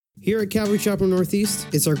Here at Calvary Chapel Northeast,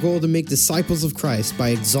 it's our goal to make disciples of Christ by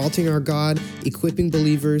exalting our God, equipping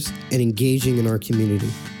believers, and engaging in our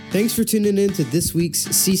community. Thanks for tuning in to this week's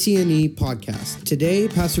CCNE podcast. Today,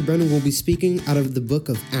 Pastor Brennan will be speaking out of the book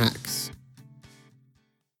of Acts.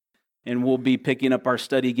 And we'll be picking up our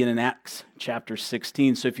study again in Acts chapter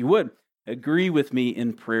 16. So if you would, agree with me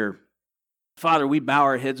in prayer. Father, we bow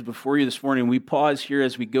our heads before you this morning. We pause here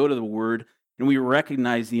as we go to the Word, and we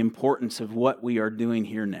recognize the importance of what we are doing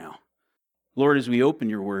here now. Lord, as we open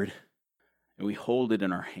your Word and we hold it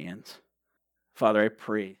in our hands, Father, I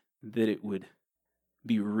pray that it would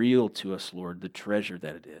be real to us, Lord, the treasure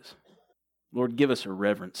that it is. Lord, give us a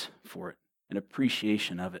reverence for it, an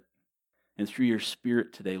appreciation of it. And through your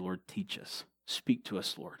Spirit today, Lord, teach us. Speak to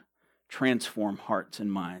us, Lord. Transform hearts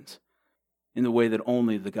and minds in the way that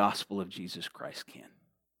only the gospel of Jesus Christ can.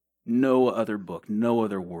 No other book, no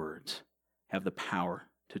other words have the power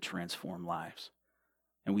to transform lives.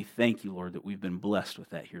 And we thank you, Lord, that we've been blessed with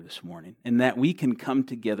that here this morning, and that we can come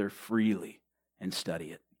together freely and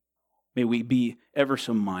study it. May we be ever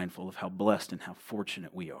so mindful of how blessed and how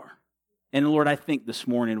fortunate we are. And Lord, I think this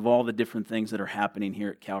morning of all the different things that are happening here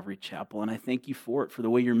at Calvary Chapel, and I thank you for it, for the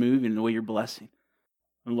way you're moving and the way you're blessing.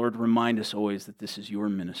 And Lord, remind us always that this is your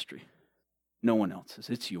ministry. No one else's.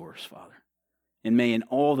 It's yours, Father. And may in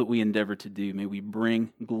all that we endeavor to do, may we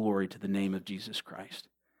bring glory to the name of Jesus Christ.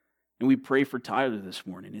 And we pray for Tyler this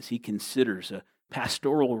morning as he considers a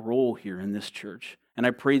pastoral role here in this church. And I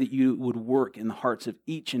pray that you would work in the hearts of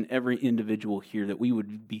each and every individual here, that we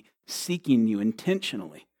would be seeking you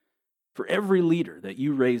intentionally for every leader that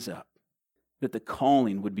you raise up, that the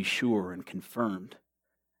calling would be sure and confirmed,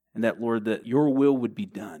 and that, Lord, that your will would be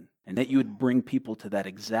done, and that you would bring people to that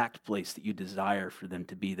exact place that you desire for them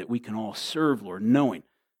to be, that we can all serve, Lord, knowing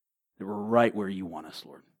that we're right where you want us,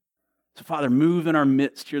 Lord. So, Father, move in our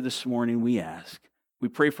midst here this morning, we ask. We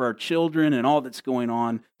pray for our children and all that's going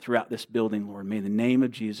on throughout this building, Lord. May the name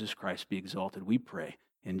of Jesus Christ be exalted, we pray.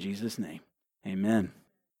 In Jesus' name, amen.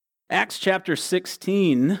 Acts chapter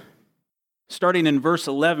 16, starting in verse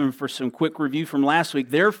 11 for some quick review from last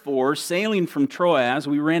week. Therefore, sailing from Troas,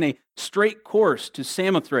 we ran a straight course to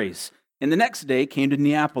Samothrace, and the next day came to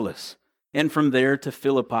Neapolis, and from there to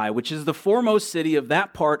Philippi, which is the foremost city of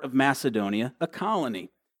that part of Macedonia, a colony.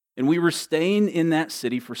 And we were staying in that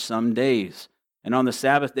city for some days. And on the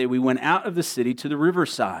Sabbath day, we went out of the city to the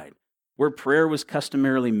riverside, where prayer was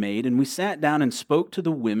customarily made, and we sat down and spoke to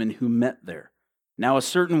the women who met there. Now a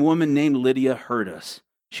certain woman named Lydia heard us.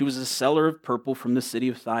 She was a seller of purple from the city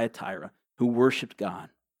of Thyatira, who worshipped God.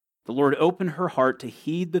 The Lord opened her heart to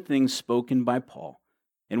heed the things spoken by Paul.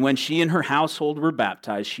 And when she and her household were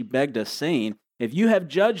baptized, she begged us, saying, "If you have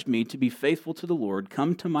judged me to be faithful to the Lord,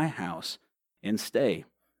 come to my house and stay."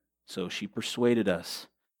 So she persuaded us.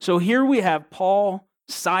 So here we have Paul,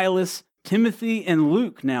 Silas, Timothy, and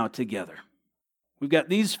Luke now together. We've got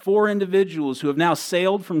these four individuals who have now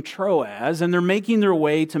sailed from Troas, and they're making their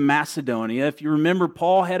way to Macedonia. If you remember,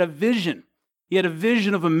 Paul had a vision. He had a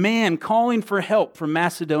vision of a man calling for help from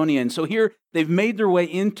Macedonia. And so here they've made their way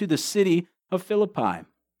into the city of Philippi.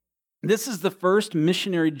 This is the first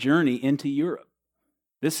missionary journey into Europe.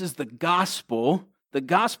 This is the gospel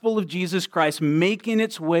of Jesus Christ making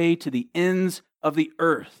its way to the ends of the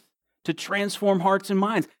earth to transform hearts and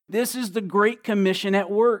minds. This is the Great Commission at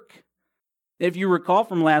work. If you recall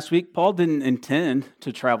from last week, Paul didn't intend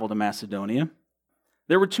to travel to Macedonia.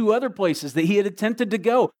 There were two other places that he had attempted to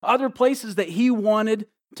go, other places that he wanted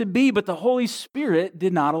to be, but the Holy Spirit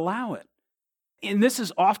did not allow it. And this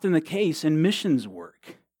is often the case in missions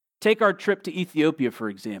work. Take our trip to Ethiopia, for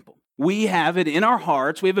example. We have it in our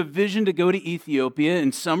hearts. We have a vision to go to Ethiopia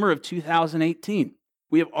in summer of 2018.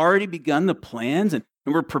 We have already begun the plans, and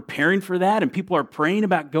we're preparing for that, and people are praying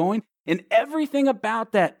about going, and everything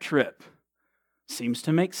about that trip seems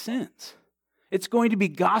to make sense. It's going to be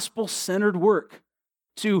gospel-centered work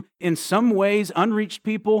to, in some ways, unreached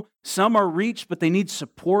people. Some are reached, but they need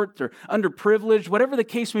support. They're underprivileged. Whatever the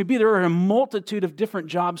case may be, there are a multitude of different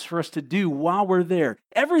jobs for us to do while we're there.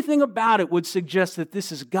 Everything about it would suggest that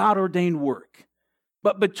this is God-ordained work.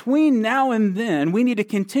 But between now and then, we need to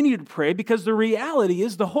continue to pray, because the reality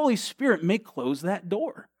is the Holy Spirit may close that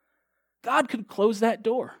door. God could close that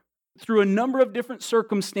door. Through a number of different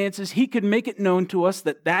circumstances, He could make it known to us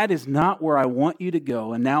that that is not where I want you to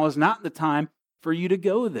go, and now is not the time for you to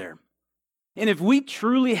go there. And if we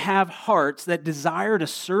truly have hearts that desire to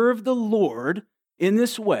serve the Lord in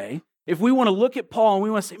this way, if we want to look at Paul and we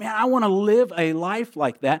want to say, man, I want to live a life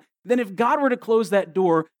like that, then if God were to close that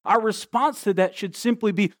door, our response to that should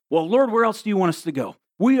simply be, well, Lord, where else do you want us to go?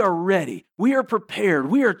 We are ready. We are prepared.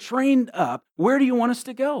 We are trained up. Where do you want us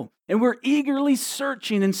to go? And we're eagerly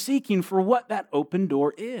searching and seeking for what that open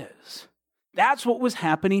door is. That's what was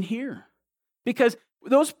happening here. Because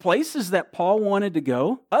those places that Paul wanted to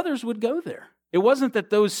go, others would go there. It wasn't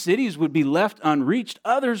that those cities would be left unreached.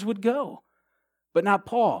 Others would go, but not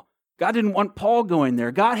Paul. God didn't want Paul going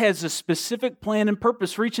there. God has a specific plan and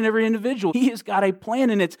purpose for each and every individual. He has got a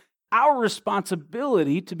plan, and it's our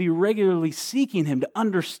responsibility to be regularly seeking him, to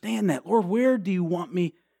understand that, Lord, where do you want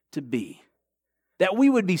me to be? That we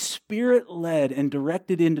would be Spirit-led and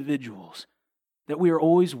directed individuals, that we are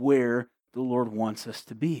always where the Lord wants us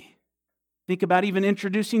to be. Think about even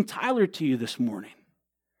introducing Tyler to you this morning.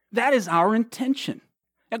 That is our intention.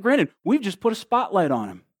 Now, granted, we've just put a spotlight on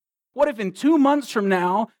him. What if in 2 months from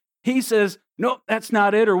now, he says, nope, that's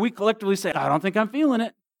not it, or we collectively say, I don't think I'm feeling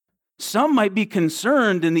it. Some might be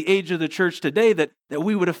concerned in the age of the church today that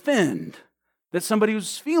we would offend, that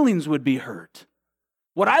somebody's feelings would be hurt.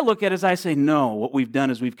 What I look at is I say, no, what we've done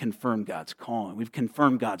is we've confirmed God's calling. We've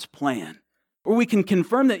confirmed God's plan. Or we can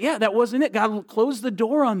confirm that, yeah, that wasn't it. God closed the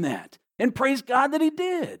door on that. And praise God that he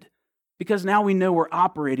did. Because now we know we're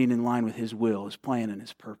operating in line with his will, his plan, and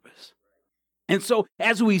his purpose. And so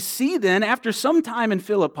as we see then, after some time in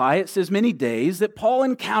Philippi, it says many days, that Paul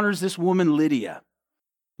encounters this woman Lydia.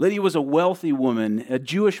 Lydia was a wealthy woman, a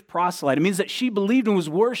Jewish proselyte. It means that she believed and was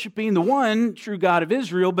worshiping the one true God of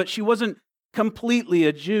Israel, but she wasn't completely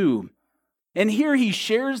a Jew. And here he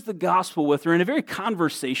shares the gospel with her in a very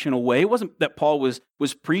conversational way. It wasn't that Paul was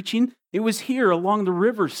preaching. It was here along the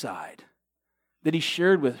riverside that he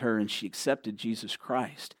shared with her, and she accepted Jesus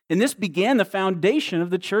Christ. And this began the foundation of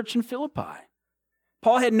the church in Philippi.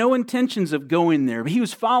 Paul had no intentions of going there, but he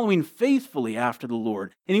was following faithfully after the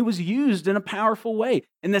Lord, and he was used in a powerful way.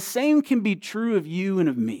 And the same can be true of you and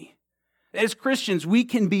of me. As Christians, we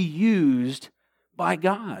can be used by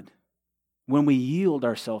God when we yield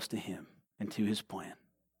ourselves to him and to his plan.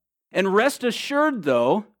 And rest assured,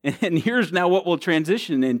 though, and here's now what we'll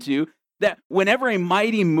transition into, that whenever a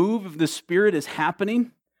mighty move of the Spirit is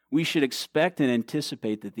happening, we should expect and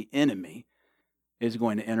anticipate that the enemy is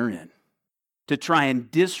going to enter in to try and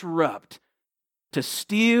disrupt, to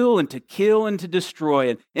steal and to kill and to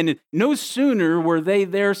destroy. And no sooner were they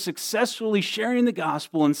there successfully sharing the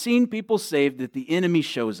gospel and seeing people saved that the enemy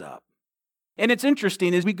shows up. And it's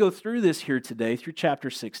interesting as we go through this here today, through chapter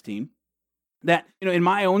 16, that in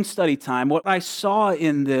my own study time, what I saw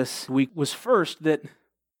in this week was first that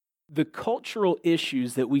the cultural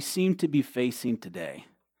issues that we seem to be facing today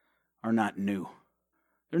are not new.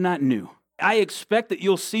 They're not new. I expect that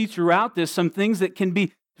you'll see throughout this some things that can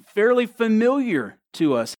be fairly familiar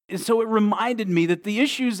to us. And so it reminded me that the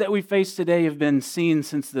issues that we face today have been seen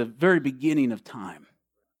since the very beginning of time.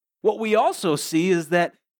 What we also see is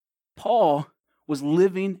that Paul was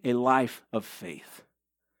living a life of faith.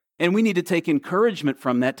 And we need to take encouragement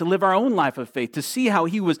from that to live our own life of faith, to see how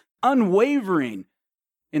he was unwavering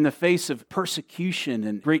in the face of persecution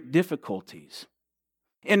and great difficulties.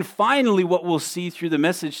 And finally, what we'll see through the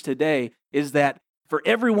message today is that for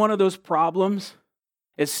every one of those problems,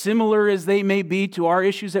 as similar as they may be to our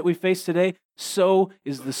issues that we face today, so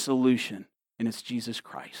is the solution, and it's Jesus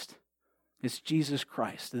Christ. It's Jesus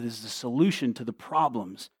Christ that is the solution to the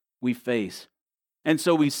problems we face. And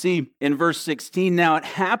so we see in verse 16, now it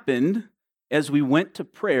happened as we went to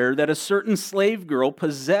prayer that a certain slave girl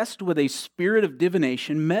possessed with a spirit of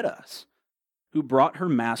divination met us, who brought her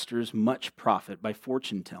masters much profit by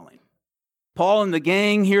fortune telling. Paul and the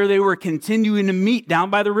gang here, they were continuing to meet down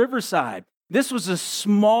by the riverside. This was a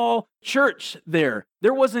small church there.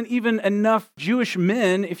 There wasn't even enough Jewish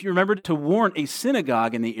men, if you remember, to warrant a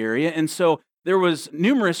synagogue in the area. And so there was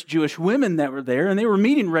numerous Jewish women that were there, and they were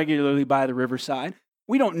meeting regularly by the riverside.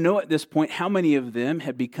 We don't know at this point how many of them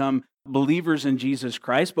had become believers in Jesus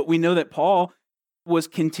Christ, but we know that Paul was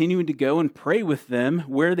continuing to go and pray with them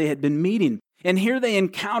where they had been meeting. And here they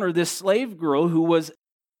encounter this slave girl who was,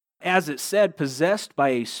 as it said, possessed by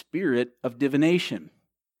a spirit of divination.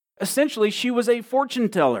 Essentially, she was a fortune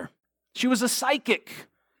teller. She was a psychic,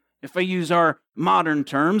 if I use our modern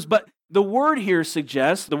terms. But the word here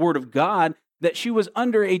suggests, the word of God, that she was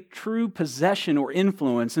under a true possession or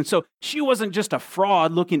influence. And so she wasn't just a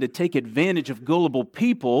fraud looking to take advantage of gullible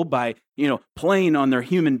people by, playing on their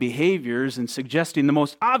human behaviors and suggesting the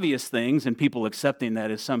most obvious things and people accepting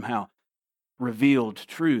that as somehow revealed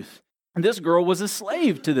truth. And this girl was a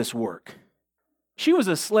slave to this work. She was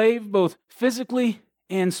a slave both physically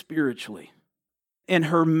and spiritually. And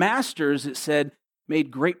her masters, it said,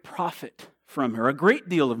 made great profit from her, a great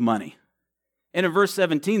deal of money. And in verse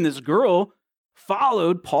 17, this girl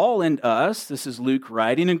followed Paul and us, this is Luke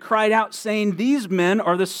writing, and cried out, saying, "These men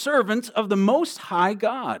are the servants of the Most High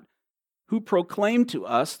God, who proclaim to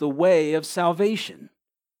us the way of salvation."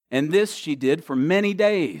 And this she did for many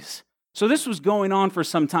days. So this was going on for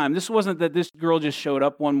some time. This wasn't that this girl just showed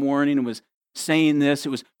up one morning and was saying this. It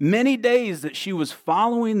was many days that she was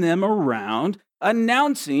following them around,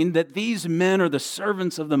 announcing that these men are the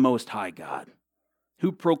servants of the Most High God,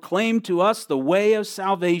 who proclaim to us the way of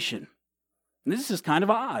salvation. And this is kind of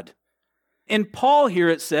odd. In Paul here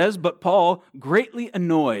it says, "But Paul, greatly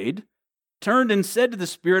annoyed, turned and said to the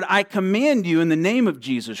spirit, 'I command you in the name of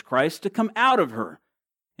Jesus Christ to come out of her.'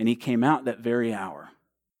 And he came out that very hour."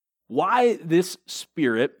 Why this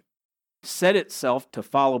spirit set itself to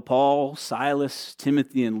follow Paul, Silas,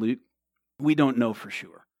 Timothy, and Luke, we don't know for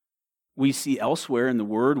sure. We see elsewhere in the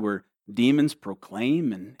Word where demons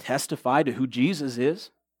proclaim and testify to who Jesus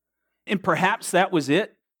is. And perhaps that was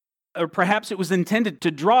it. Or perhaps it was intended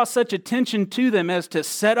to draw such attention to them as to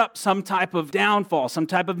set up some type of downfall, some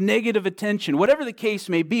type of negative attention. Whatever the case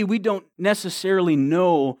may be, we don't necessarily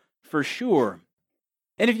know for sure.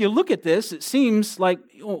 And if you look at this, it seems like,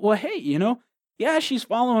 well, hey, yeah, she's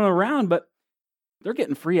following around, but they're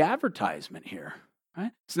getting free advertisement here,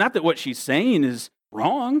 right? It's not that what she's saying is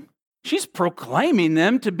wrong. She's proclaiming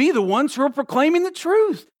them to be the ones who are proclaiming the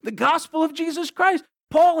truth, the gospel of Jesus Christ.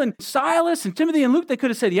 Paul and Silas and Timothy and Luke, they could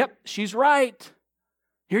have said, "Yep, she's right.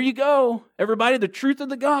 Here you go, everybody, the truth of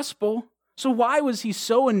the gospel." So why was he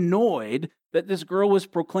so annoyed that this girl was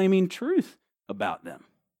proclaiming truth about them?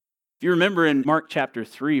 If you remember in Mark chapter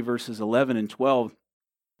 3, verses 11 and 12,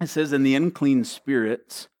 it says, "And the unclean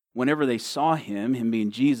spirits, whenever they saw him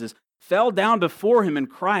being Jesus, fell down before him and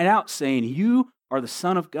cried out, saying, 'You are the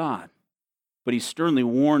Son of God.' But he sternly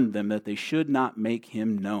warned them that they should not make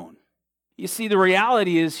him known." You see, the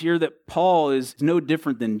reality is here that Paul is no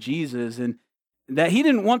different than Jesus, and that he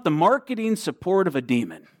didn't want the marketing support of a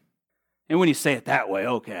demon. And when you say it that way,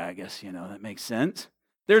 okay, I guess, that makes sense.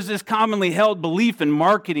 There's this commonly held belief in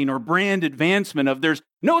marketing or brand advancement of there's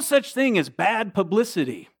no such thing as bad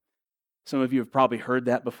publicity. Some of you have probably heard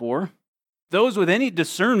that before. Those with any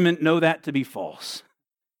discernment know that to be false.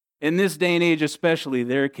 In this day and age especially,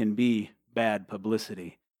 there can be bad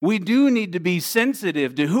publicity. We do need to be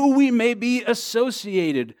sensitive to who we may be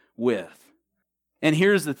associated with. And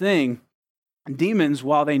here's the thing. Demons,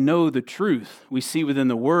 while they know the truth, we see within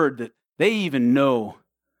the Word that they even know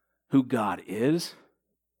who God is.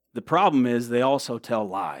 The problem is they also tell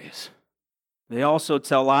lies. They also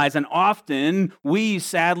tell lies, and often we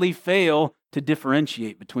sadly fail to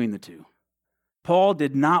differentiate between the two. Paul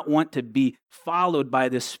did not want to be followed by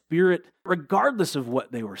this spirit, regardless of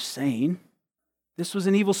what they were saying. This was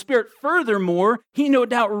an evil spirit. Furthermore, he no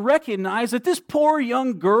doubt recognized that this poor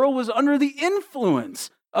young girl was under the influence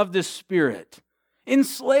of this spirit,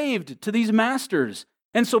 enslaved to these masters.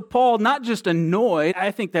 And so Paul, not just annoyed,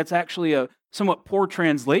 I think that's actually a somewhat poor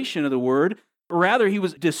translation of the word. Rather, he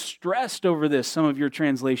was distressed over this, some of your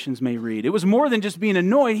translations may read. It was more than just being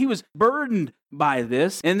annoyed. He was burdened by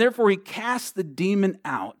this, and therefore he cast the demon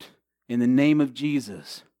out in the name of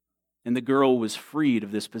Jesus. And the girl was freed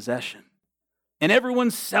of this possession. And everyone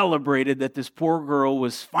celebrated that this poor girl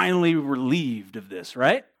was finally relieved of this,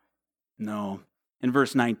 right? No. In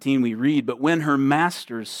verse 19 we read, "But when her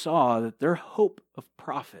masters saw that their hope of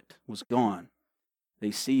profit was gone, they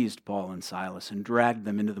seized Paul and Silas and dragged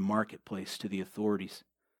them into the marketplace to the authorities.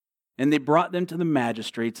 And they brought them to the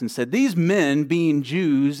magistrates and said, 'These men, being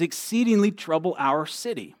Jews, exceedingly trouble our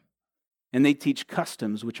city. And they teach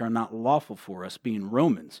customs which are not lawful for us, being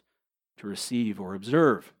Romans, to receive or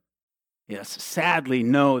observe.'" Yes, sadly,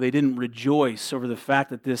 no, they didn't rejoice over the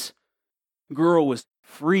fact that this girl was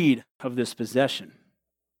freed of this possession.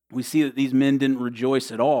 We see that these men didn't rejoice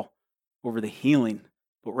at all over the healing,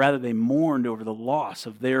 but rather they mourned over the loss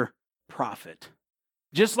of their profit.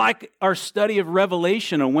 Just like our study of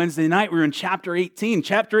Revelation on Wednesday night, we were in chapter 18.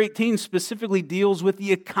 Chapter 18 specifically deals with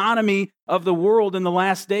the economy of the world in the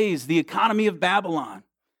last days, the economy of Babylon.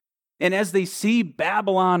 And as they see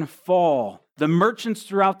Babylon fall, the merchants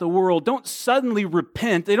throughout the world don't suddenly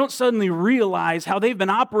repent. They don't suddenly realize how they've been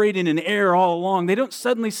operating in error all along. They don't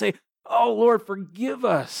suddenly say, "Oh, Lord, forgive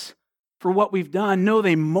us for what we've done." No,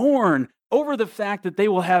 they mourn over the fact that they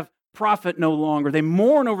will have profit no longer. They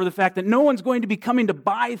mourn over the fact that no one's going to be coming to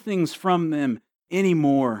buy things from them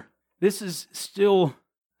anymore. This is still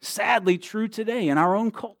sadly true today in our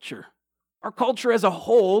own culture. Our culture as a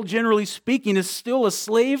whole, generally speaking, is still a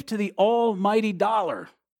slave to the almighty dollar,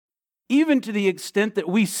 even to the extent that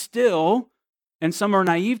we still, and some are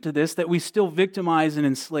naive to this, that we still victimize and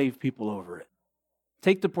enslave people over it.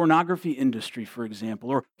 Take the pornography industry, for example,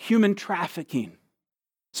 or human trafficking.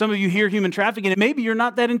 Some of you hear human trafficking, and maybe you're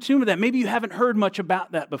not that in tune with that. Maybe you haven't heard much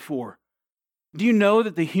about that before. Do you know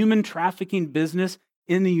that the human trafficking business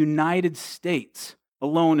in the United States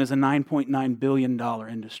alone is a $9.9 billion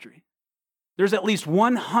industry? There's at least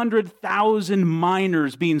 100,000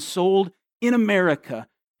 minors being sold in America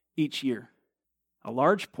each year. A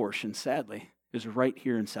large portion, sadly, is right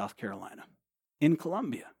here in South Carolina, in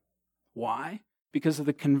Columbia. Why? Because of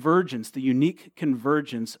the convergence, the unique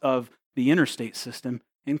convergence of the interstate system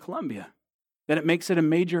in Columbia, that it makes it a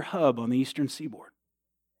major hub on the eastern seaboard.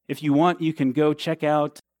 If you want, you can go check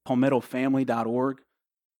out palmettofamily.org.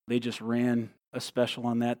 They just ran a special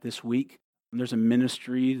on that this week. And there's a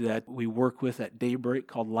ministry that we work with at Daybreak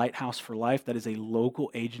called Lighthouse for Life that is a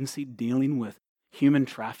local agency dealing with human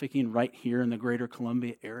trafficking right here in the greater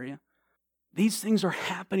Columbia area. These things are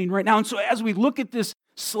happening right now. And so as we look at this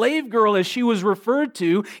slave girl, as she was referred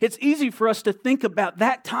to, it's easy for us to think about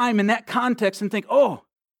that time in that context and think, oh,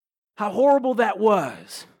 how horrible that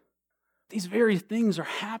was. These very things are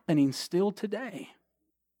happening still today.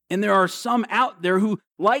 And there are some out there who,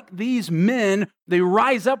 like these men, they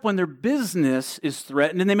rise up when their business is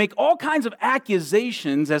threatened and they make all kinds of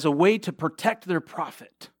accusations as a way to protect their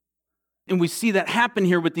profit. And we see that happen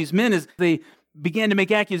here with these men as they began to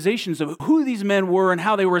make accusations of who these men were and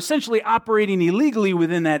how they were essentially operating illegally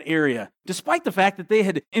within that area, despite the fact that they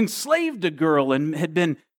had enslaved a girl and had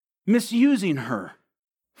been misusing her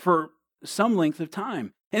for some length of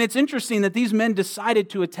time. And it's interesting that these men decided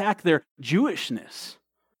to attack their Jewishness.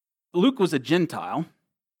 Luke was a Gentile.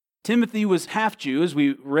 Timothy was half Jew, as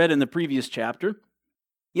we read in the previous chapter.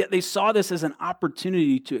 Yet they saw this as an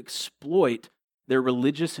opportunity to exploit their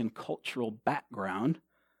religious and cultural background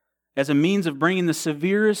as a means of bringing the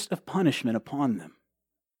severest of punishment upon them.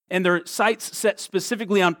 And their sights set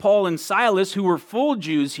specifically on Paul and Silas, who were full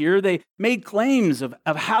Jews here. They made claims of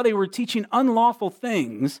how they were teaching unlawful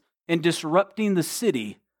things and disrupting the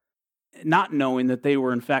city, not knowing that they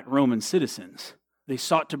were in fact Roman citizens. They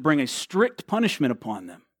sought to bring a strict punishment upon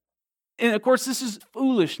them. And of course, this is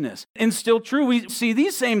foolishness. And still true, we see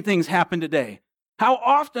these same things happen today. How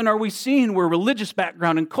often are we seeing where religious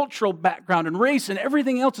background and cultural background and race and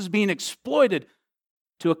everything else is being exploited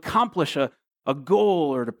to accomplish a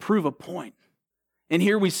goal or to prove a point? And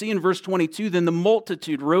here we see in verse 22, then the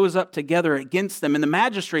multitude rose up together against them, and the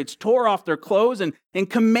magistrates tore off their clothes and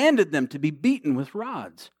commanded them to be beaten with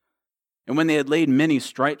rods. And when they had laid many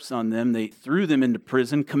stripes on them, they threw them into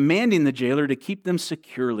prison, commanding the jailer to keep them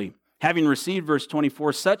securely. Having received, verse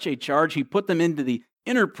 24, such a charge, he put them into the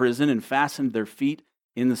inner prison and fastened their feet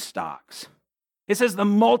in the stocks. It says the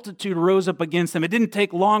multitude rose up against them. It didn't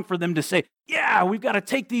take long for them to say, yeah, we've got to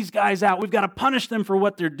take these guys out. We've got to punish them for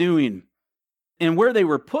what they're doing. And where they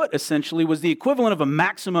were put, essentially, was the equivalent of a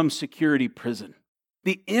maximum security prison.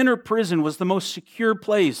 The inner prison was the most secure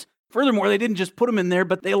place. Furthermore, they didn't just put them in there,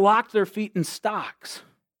 but they locked their feet in stocks.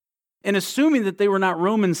 And assuming that they were not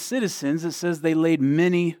Roman citizens, it says they laid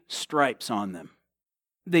many stripes on them.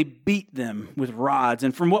 They beat them with rods.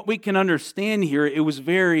 And from what we can understand here, it was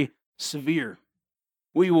very severe.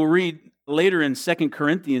 We will read later in 2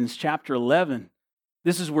 Corinthians chapter 11.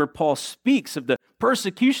 This is where Paul speaks of the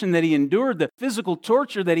persecution that he endured, the physical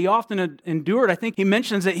torture that he often endured. I think he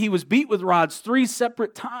mentions that he was beat with rods 3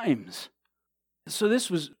 separate times. So this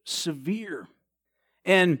was severe.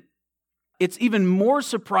 And it's even more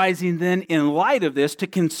surprising then, in light of this, to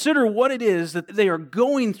consider what it is that they are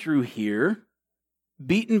going through here.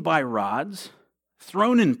 Beaten by rods,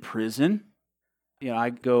 thrown in prison.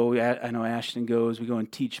 I know Ashton goes, we go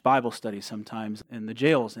and teach Bible study sometimes in the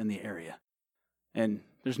jails in the area. And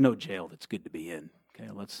there's no jail that's good to be in. Okay,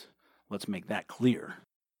 let's make that clear.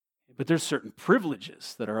 But there's certain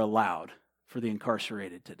privileges that are allowed for the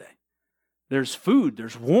incarcerated today. There's food,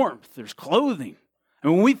 there's warmth, there's clothing.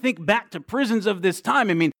 And when we think back to prisons of this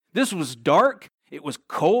time, this was dark, it was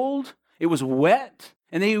cold, it was wet,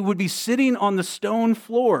 and they would be sitting on the stone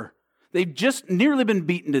floor. They've just nearly been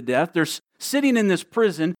beaten to death. They're sitting in this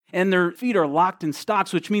prison, and their feet are locked in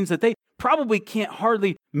stocks, which means that they probably can't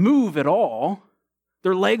hardly move at all.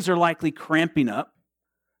 Their legs are likely cramping up.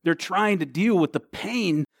 They're trying to deal with the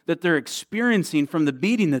pain that they're experiencing from the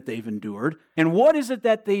beating that they've endured. And what is it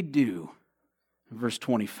that they do? Verse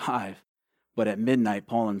 25, but at midnight,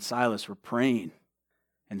 Paul and Silas were praying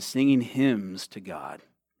and singing hymns to God,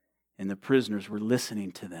 and the prisoners were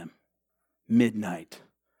listening to them. Midnight,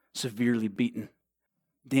 severely beaten,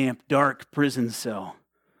 damp, dark prison cell,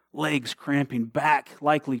 legs cramping, back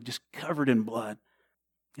likely just covered in blood,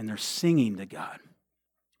 and they're singing to God,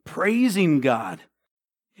 praising God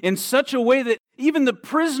in such a way that even the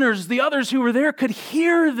prisoners, the others who were there, could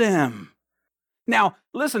hear them. Now,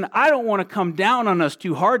 listen, I don't want to come down on us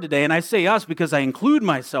too hard today, and I say us because I include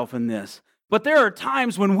myself in this. But there are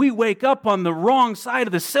times when we wake up on the wrong side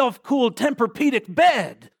of the self-cooled Tempur-Pedic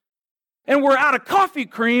bed, and we're out of coffee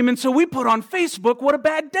cream, and so we put on Facebook what a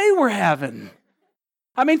bad day we're having.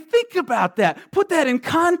 I mean, think about that. Put that in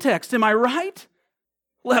context, am I right?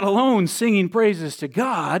 Let alone singing praises to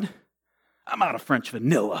God. I'm out of French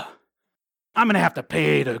vanilla. I'm going to have to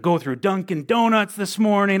pay to go through Dunkin' Donuts this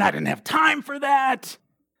morning. I didn't have time for that.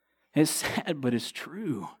 It's sad, but it's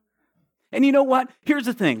true. And you know what? Here's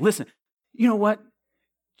the thing. Listen, you know what?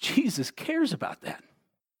 Jesus cares about that.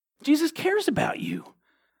 Jesus cares about you.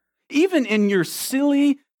 Even in your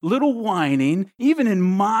silly little whining, even in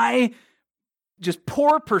my just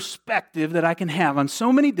poor perspective that I can have on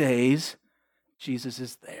so many days, Jesus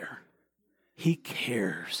is there. He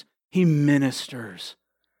cares. He ministers.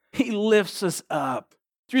 He lifts us up.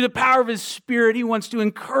 Through the power of His Spirit, He wants to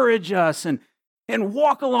encourage us and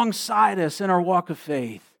walk alongside us in our walk of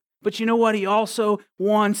faith. But you know what He also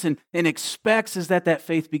wants and expects is that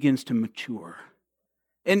faith begins to mature.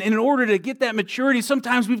 And in order to get that maturity,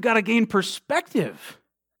 sometimes we've got to gain perspective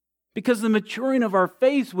because the maturing of our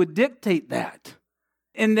faith would dictate that.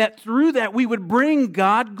 And that through that, we would bring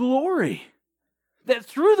God glory. That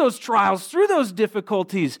through those trials, through those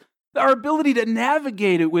difficulties, our ability to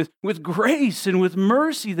navigate it with grace and with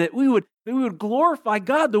mercy, that we would glorify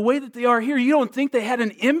God the way that they are here. You don't think they had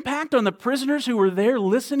an impact on the prisoners who were there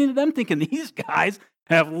listening to them, thinking these guys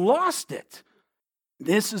have lost it?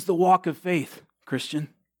 This is the walk of faith, Christian.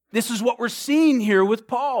 This is what we're seeing here with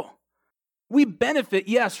Paul. We benefit,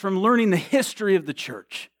 yes, from learning the history of the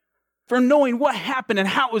church, from knowing what happened and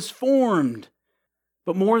how it was formed.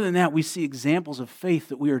 But more than that, we see examples of faith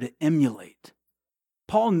that we are to emulate.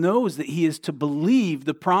 Paul knows that he is to believe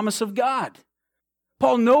the promise of God.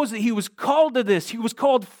 Paul knows that he was called to this. He was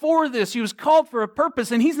called for this. He was called for a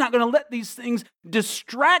purpose, and he's not going to let these things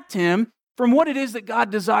distract him from what it is that God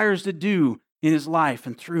desires to do in his life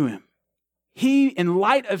and through him. He, in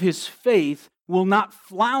light of his faith, will not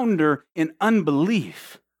flounder in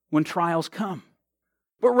unbelief when trials come,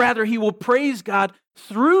 but rather he will praise God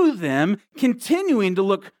through them, continuing to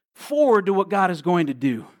look forward to what God is going to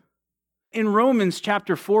do. In Romans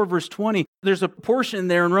chapter 4, verse 20, there's a portion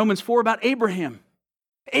there in Romans 4 about Abraham.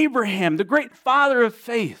 Abraham, the great father of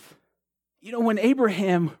faith. You know, when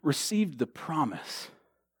Abraham received the promise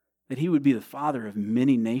that he would be the father of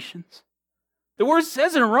many nations, the word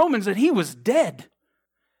says in Romans that he was dead,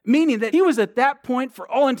 meaning that he was at that point, for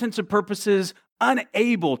all intents and purposes,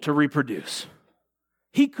 unable to reproduce.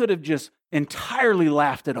 He could have just entirely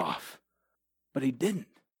laughed it off, but he didn't.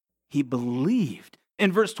 He believed.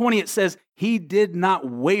 In verse 20, it says, he did not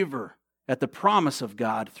waver at the promise of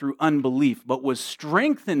God through unbelief, but was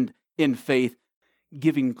strengthened in faith,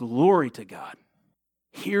 giving glory to God.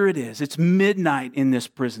 Here it is. It's midnight in this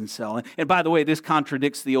prison cell. And by the way, this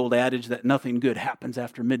contradicts the old adage that nothing good happens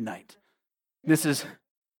after midnight. This is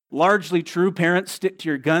largely true. Parents, stick to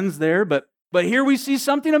your guns there. But here we see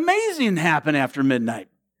something amazing happen after midnight.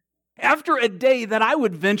 After a day that I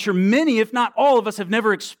would venture many, if not all of us, have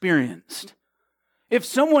never experienced. If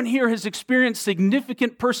someone here has experienced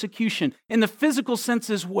significant persecution in the physical sense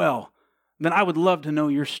as well, then I would love to know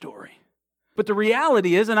your story. But the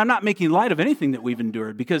reality is, and I'm not making light of anything that we've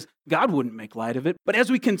endured because God wouldn't make light of it, but as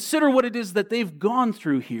we consider what it is that they've gone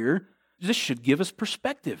through here, this should give us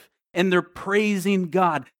perspective. And they're praising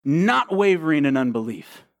God, not wavering in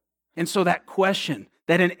unbelief. And so that question,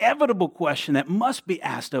 that inevitable question that must be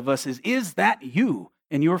asked of us is that you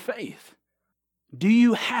and your faith? Do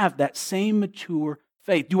you have that same mature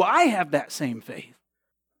faith? Do I have that same faith?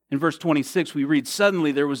 In verse 26, we read,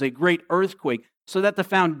 suddenly there was a great earthquake, so that the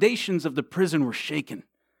foundations of the prison were shaken.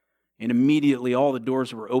 And immediately all the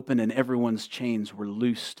doors were opened and everyone's chains were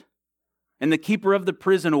loosed. And the keeper of the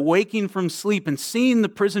prison, awaking from sleep and seeing the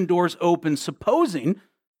prison doors open, supposing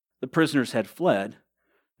the prisoners had fled,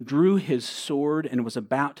 drew his sword and was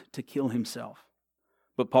about to kill himself.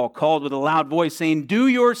 But Paul called with a loud voice, saying, do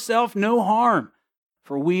yourself no harm,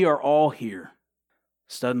 for we are all here.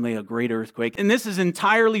 Suddenly a great earthquake, and this is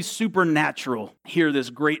entirely supernatural. Here, this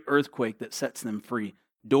great earthquake that sets them free.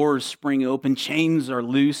 Doors spring open, chains are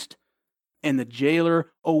loosed, and the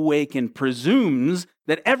jailer awakened, presumes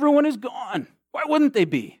that everyone is gone. Why wouldn't they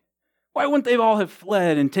be? Why wouldn't they all have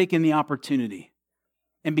fled and taken the opportunity?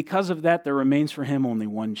 And because of that, there remains for him only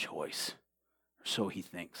one choice, or so he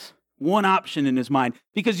thinks. One option in his mind.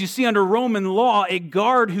 Because you see, under Roman law, a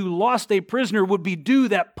guard who lost a prisoner would be due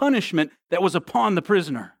that punishment that was upon the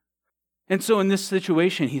prisoner. And so in this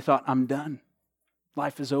situation, he thought, I'm done.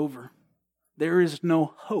 Life is over. There is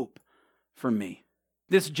no hope for me.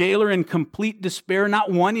 This jailer, in complete despair,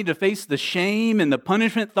 not wanting to face the shame and the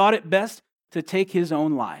punishment, thought it best to take his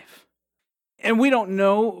own life. And we don't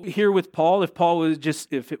know here with Paul if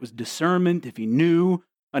it was discernment, if he knew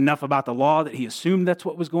enough about the law that he assumed that's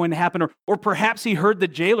what was going to happen, or perhaps he heard the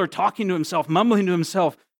jailer talking to himself, mumbling to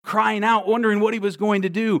himself, crying out, wondering what he was going to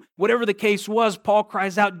do. Whatever the case was, Paul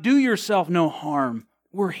cries out, "Do yourself no harm.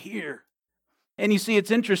 We're here." And you see, it's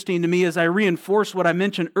interesting to me as I reinforce what I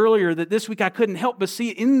mentioned earlier, that this week I couldn't help but see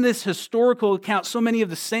in this historical account so many of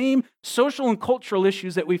the same social and cultural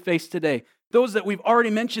issues that we face today. Those that we've already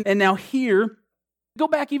mentioned, and now here, go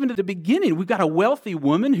back even to the beginning. We've got a wealthy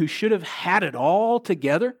woman who should have had it all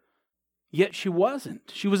together, yet she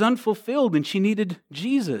wasn't. She was unfulfilled and she needed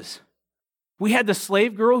Jesus. We had the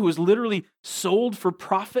slave girl who was literally sold for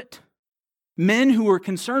profit. Men who were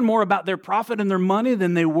concerned more about their profit and their money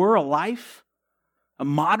than they were a life. A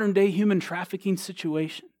modern day human trafficking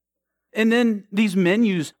situation. And then these men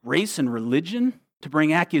use race and religion to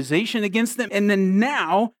bring accusation against them. And then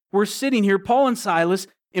now we're sitting here, Paul and Silas,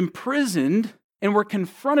 imprisoned, and we're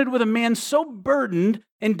confronted with a man so burdened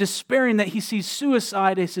and despairing that he sees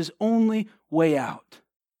suicide as his only way out,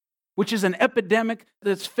 which is an epidemic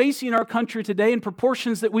that's facing our country today in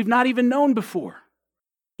proportions that we've not even known before.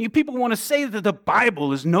 You people want to say that the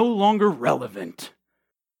Bible is no longer relevant.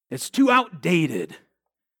 It's too outdated.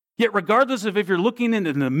 Yet regardless of if you're looking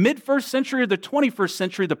into the mid-1st century or the 21st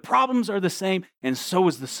century, the problems are the same, and so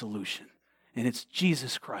is the solution. And it's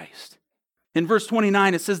Jesus Christ. In verse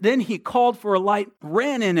 29, it says, "Then he called for a light,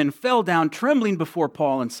 ran in, and fell down, trembling before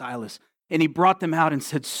Paul and Silas. And he brought them out and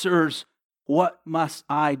said, 'Sirs, what must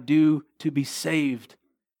I do to be saved?'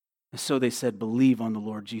 And so they said, 'Believe on the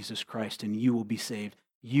Lord Jesus Christ, and you will be saved,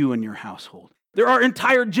 you and your household.'" There are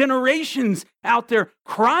entire generations out there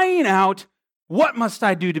crying out, "What must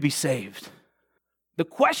I do to be saved?" The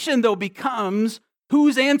question, though, becomes,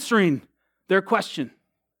 who's answering their question?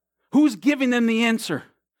 Who's giving them the answer?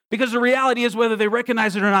 Because the reality is, whether they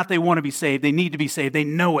recognize it or not, they want to be saved. They need to be saved. They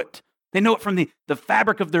know it. They know it from the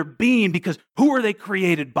fabric of their being, because who are they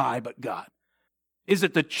created by but God? Is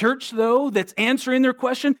it the church, though, that's answering their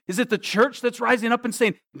question? Is it the church that's rising up and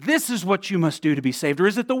saying, "This is what you must do to be saved"? Or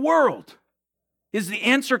is it the world? Is the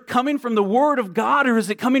answer coming from the Word of God, or is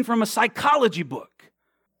it coming from a psychology book?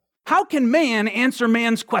 How can man answer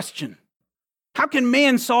man's question? How can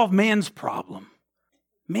man solve man's problem?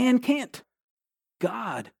 Man can't.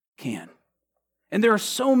 God can. And there are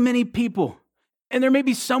so many people, and there may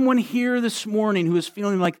be someone here this morning who is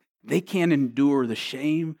feeling like they can't endure the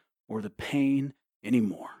shame or the pain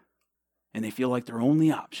anymore. And they feel like their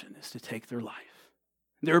only option is to take their life.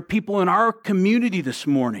 There are people in our community this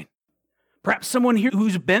morning, perhaps someone here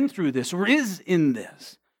who's been through this or is in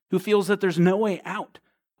this, who feels that there's no way out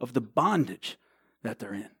of the bondage that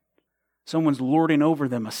they're in. Someone's lording over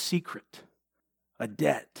them a secret, a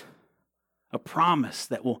debt, a promise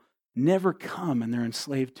that will never come, and they're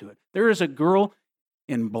enslaved to it. There is a girl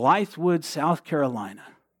in Blythewood, South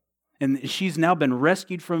Carolina, and she's now been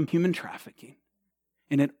rescued from human trafficking.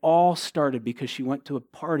 And it all started because she went to a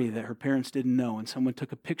party that her parents didn't know, and someone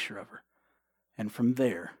took a picture of her. And from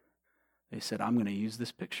there, they said, "I'm going to use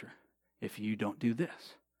this picture if you don't do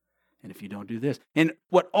this, and if you don't do this." And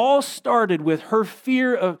what all started with her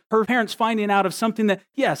fear of her parents finding out of something that,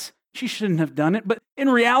 yes, she shouldn't have done it, but in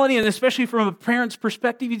reality, and especially from a parent's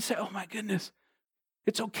perspective, you'd say, "Oh my goodness,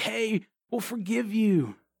 it's okay, we'll forgive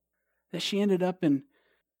you." That she ended up in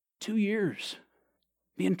 2 years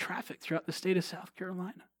being trafficked throughout the state of South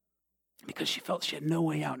Carolina because she felt she had no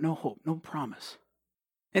way out, no hope, no promise.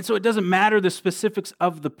 And so it doesn't matter the specifics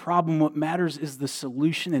of the problem. What matters is the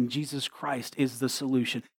solution, and Jesus Christ is the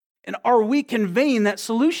solution. And are we conveying that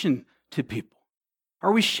solution to people?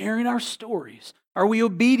 Are we sharing our stories? Are we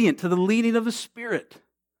obedient to the leading of the Spirit?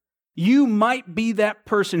 You might be that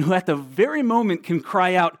person who at the very moment can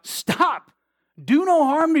cry out, "Stop! Do no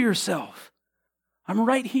harm to yourself. I'm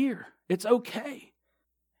right here. It's okay."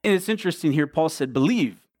 And it's interesting here, Paul said,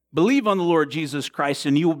 "Believe. Believe on the Lord Jesus Christ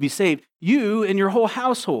and you will be saved, you and your whole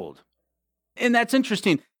household." And that's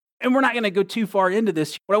interesting. And we're not going to go too far into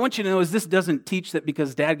this. What I want you to know is this doesn't teach that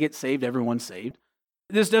because dad gets saved, everyone's saved.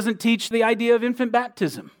 This doesn't teach the idea of infant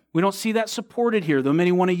baptism. We don't see that supported here, though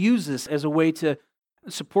many want to use this as a way to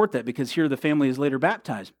support that because here the family is later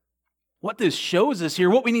baptized. What this shows us here,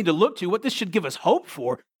 what we need to look to, what this should give us hope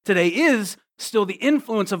for today is still the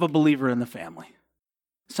influence of a believer in the family.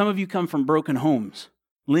 Some of you come from broken homes,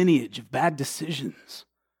 lineage of bad decisions,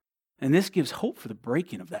 and this gives hope for the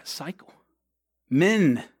breaking of that cycle.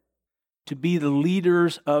 Men, to be the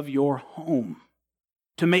leaders of your home.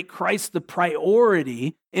 To make Christ the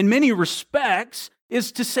priority in many respects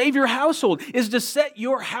is to save your household, is to set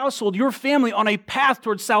your household, your family on a path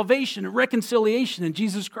towards salvation and reconciliation in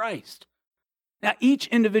Jesus Christ. Now, each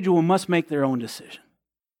individual must make their own decision.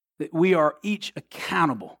 That we are each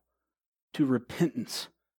accountable to repentance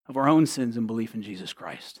of our own sins and belief in Jesus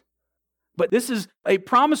Christ. But this is a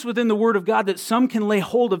promise within the Word of God that some can lay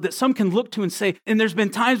hold of, that some can look to and say, and there's been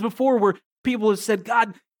times before where people have said,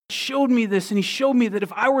 God showed me this, and he showed me that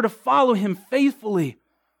if I were to follow him faithfully,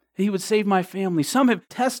 he would save my family. Some have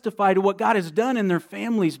testified to what God has done in their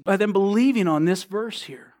families by them believing on this verse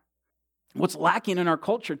here. What's lacking in our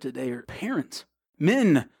culture today are parents,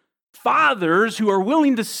 men, fathers who are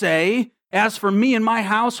willing to say, as for me and my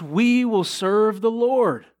house, we will serve the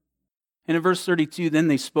Lord. And in verse 32, then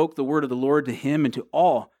they spoke the word of the Lord to him and to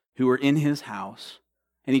all who were in his house.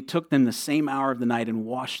 And he took them the same hour of the night and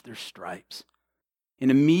washed their stripes.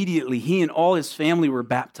 And immediately he and all his family were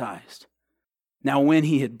baptized. Now when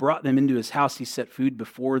he had brought them into his house, he set food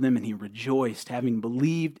before them, and he rejoiced, having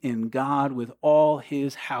believed in God with all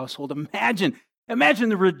his household. Imagine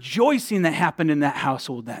the rejoicing that happened in that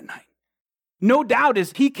household that night. No doubt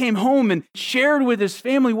as he came home and shared with his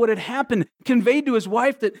family what had happened, conveyed to his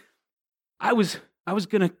wife that I was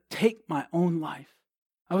going to take my own life.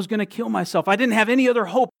 I was going to kill myself. I didn't have any other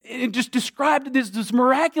hope. It just described this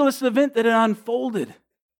miraculous event that had unfolded.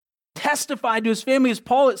 Testified to his family. As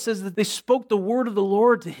Paul, it says that they spoke the word of the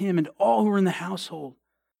Lord to him and all who were in the household.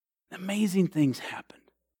 Amazing things happened.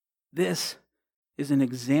 This is an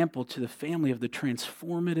example to the family of the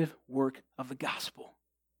transformative work of the gospel.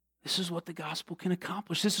 This is what the gospel can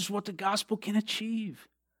accomplish. This is what the gospel can achieve.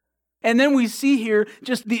 And then we see here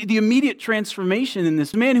just the immediate transformation in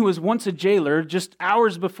this man who was once a jailer, just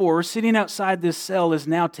hours before, sitting outside this cell, is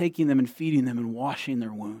now taking them and feeding them and washing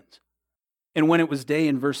their wounds. And when it was day,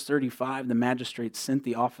 in verse 35, the magistrates sent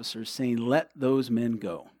the officers, saying, let those men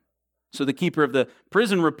go. So the keeper of the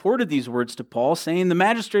prison reported these words to Paul, saying, the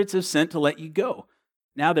magistrates have sent to let you go.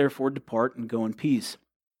 Now therefore depart and go in peace.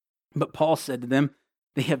 But Paul said to them,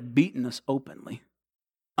 they have beaten us openly,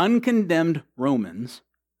 uncondemned Romans,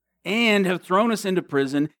 and have thrown us into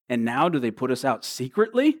prison, and now do they put us out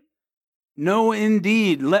secretly? No,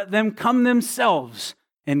 indeed, let them come themselves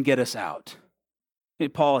and get us out.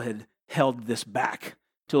 Paul had held this back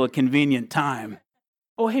till a convenient time.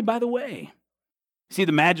 Oh, hey, by the way, see,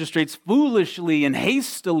 the magistrates foolishly and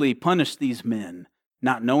hastily punished these men,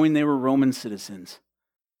 not knowing they were Roman citizens.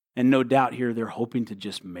 And no doubt here they're hoping to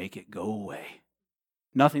just make it go away.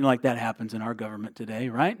 Nothing like that happens in our government today,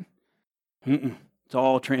 right? It's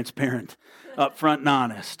all transparent, upfront and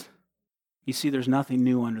honest. You see, there's nothing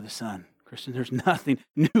new under the sun. Christian, there's nothing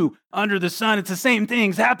new under the sun. It's the same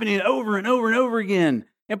things happening over and over and over again.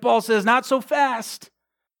 And Paul says, not so fast.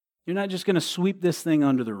 You're not just going to sweep this thing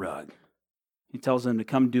under the rug. He tells them to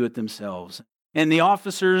come do it themselves. And the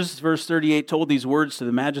officers, verse 38, told these words to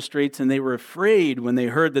the magistrates, and they were afraid when they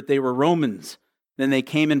heard that they were Romans. Then they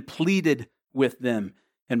came and pleaded with them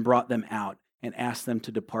and brought them out and asked them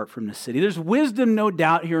to depart from the city. There's wisdom, no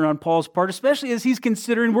doubt, here on Paul's part, especially as he's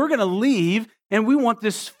considering we're going to leave and we want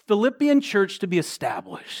this Philippian church to be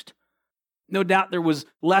established. No doubt there was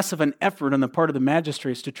less of an effort on the part of the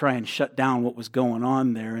magistrates to try and shut down what was going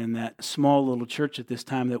on there in that small little church at this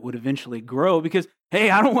time that would eventually grow because,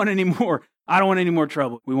 hey, I don't want any more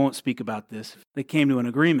trouble. We won't speak about this. They came to an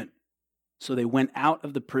agreement. So they went out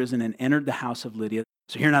of the prison and entered the house of Lydia.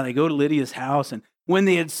 So here now they go to Lydia's house, and when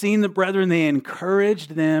they had seen the brethren, they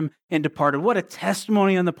encouraged them and departed. What a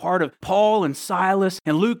testimony on the part of Paul and Silas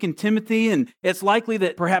and Luke and Timothy. And it's likely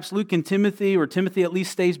that perhaps Luke and Timothy, or Timothy at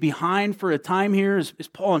least, stays behind for a time here as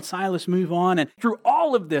Paul and Silas move on. And through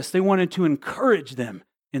all of this, they wanted to encourage them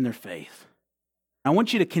in their faith. I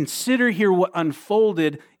want you to consider here what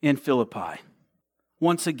unfolded in Philippi.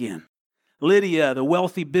 Once again, Lydia, the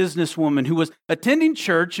wealthy businesswoman who was attending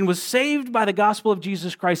church and was saved by the gospel of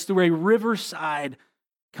Jesus Christ through a riverside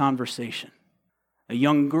conversation. A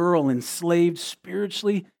young girl enslaved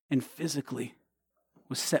spiritually and physically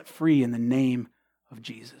was set free in the name of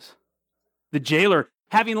Jesus. The jailer,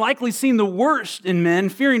 having likely seen the worst in men,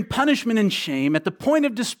 fearing punishment and shame, at the point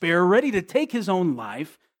of despair, ready to take his own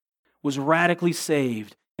life, was radically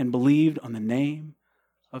saved and believed on the name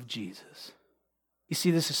of Jesus. You see,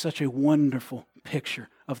 this is such a wonderful picture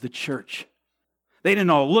of the church. They didn't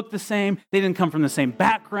all look the same. They didn't come from the same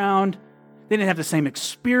background. They didn't have the same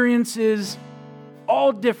experiences.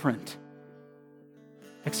 All different.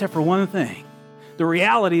 Except for one thing. The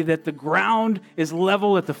reality that the ground is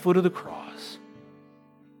level at the foot of the cross.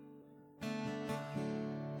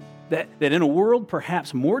 That in a world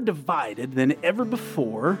perhaps more divided than ever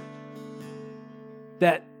before,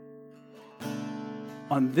 that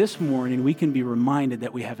on this morning we can be reminded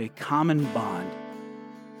that we have a common bond,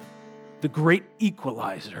 the great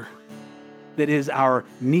equalizer that is our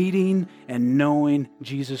needing and knowing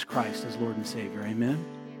Jesus Christ as Lord and Savior. Amen?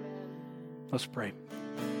 Let's pray.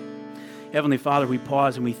 Heavenly Father, we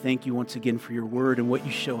pause and we thank you once again for your word and what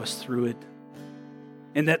you show us through it.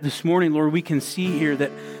 And that this morning, Lord, we can see here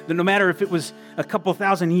that no matter if it was a couple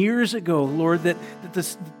thousand years ago, Lord, that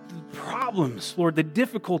the problems, Lord, the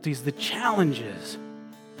difficulties, the challenges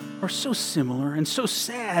are so similar and so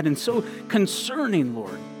sad and so concerning,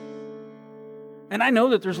 Lord. And I know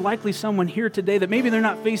that there's likely someone here today that maybe they're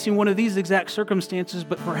not facing one of these exact circumstances,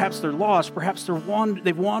 but perhaps they're lost, perhaps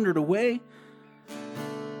they've wandered away.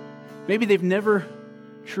 Maybe they've never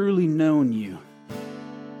truly known you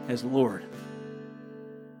as Lord.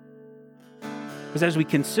 Because as we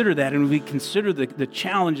consider that and we consider the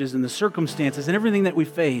challenges and the circumstances and everything that we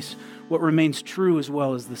face, what remains true as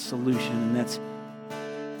well as the solution, and that's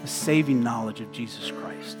the saving knowledge of Jesus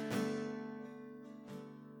Christ.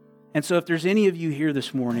 And so if there's any of you here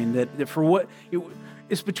this morning that for what,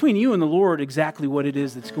 it's between you and the Lord exactly what it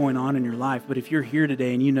is that's going on in your life, but if you're here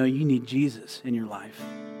today and you know you need Jesus in your life,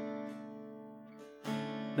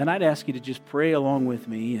 then I'd ask you to just pray along with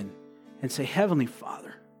me and say, Heavenly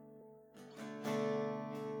Father,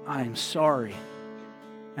 I am sorry,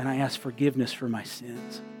 and I ask forgiveness for my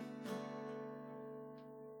sins.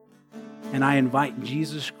 And I invite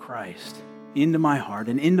Jesus Christ into my heart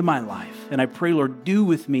and into my life. And I pray, Lord, do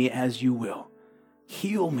with me as you will.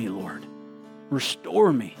 Heal me, Lord.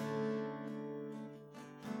 Restore me.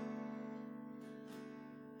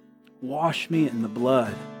 Wash me in the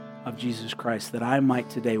blood of Jesus Christ that I might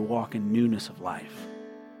today walk in newness of life.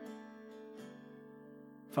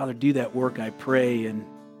 Father, do that work, I pray, and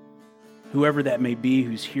whoever that may be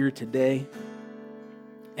who's here today.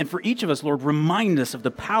 And for each of us, Lord, remind us of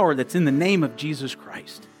the power that's in the name of Jesus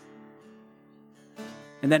Christ.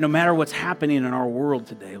 And that no matter what's happening in our world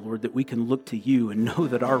today, Lord, that we can look to you and know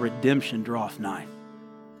that our redemption draweth nigh.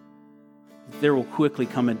 There will quickly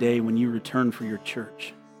come a day when you return for your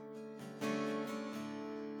church.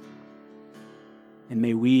 And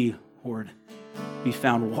may we, Lord, be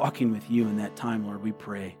found walking with you in that time, Lord, we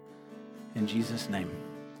pray. In Jesus' name,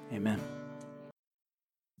 amen.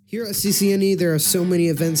 Here at CCNE, there are so many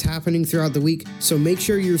events happening throughout the week, so make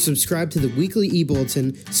sure you're subscribed to the weekly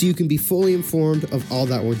e-bulletin so you can be fully informed of all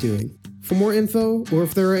that we're doing. For more info, or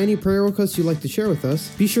if there are any prayer requests you'd like to share with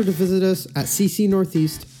us, be sure to visit us at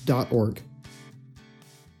ccnortheast.org.